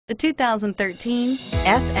The 2013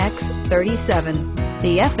 FX37.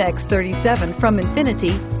 The FX37 from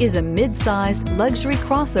Infiniti is a mid-sized luxury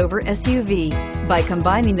crossover SUV. By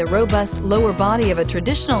combining the robust lower body of a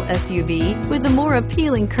traditional SUV with the more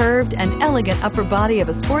appealing curved and elegant upper body of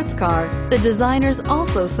a sports car, the designers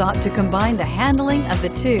also sought to combine the handling of the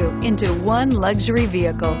two into one luxury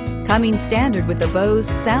vehicle. Coming standard with the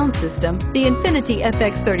Bose sound system, the Infiniti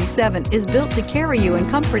FX37 is built to carry you in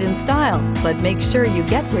comfort and style, but make sure you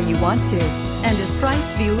get where you want to, and is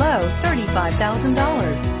priced below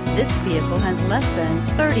 $35,000. This vehicle has less than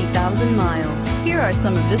 30,000 miles. Here are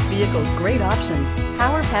some of this vehicle's great options: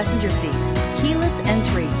 power passenger seat, keyless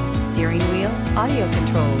entry, steering wheel audio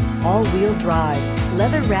controls, all-wheel drive,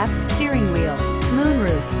 leather-wrapped steering wheel,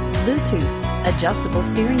 moonroof, Bluetooth, adjustable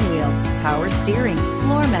steering wheel, power steering,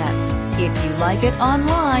 floor mats. If you like it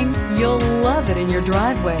online, you'll love it in your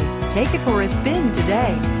driveway. Take it for a spin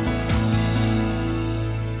today.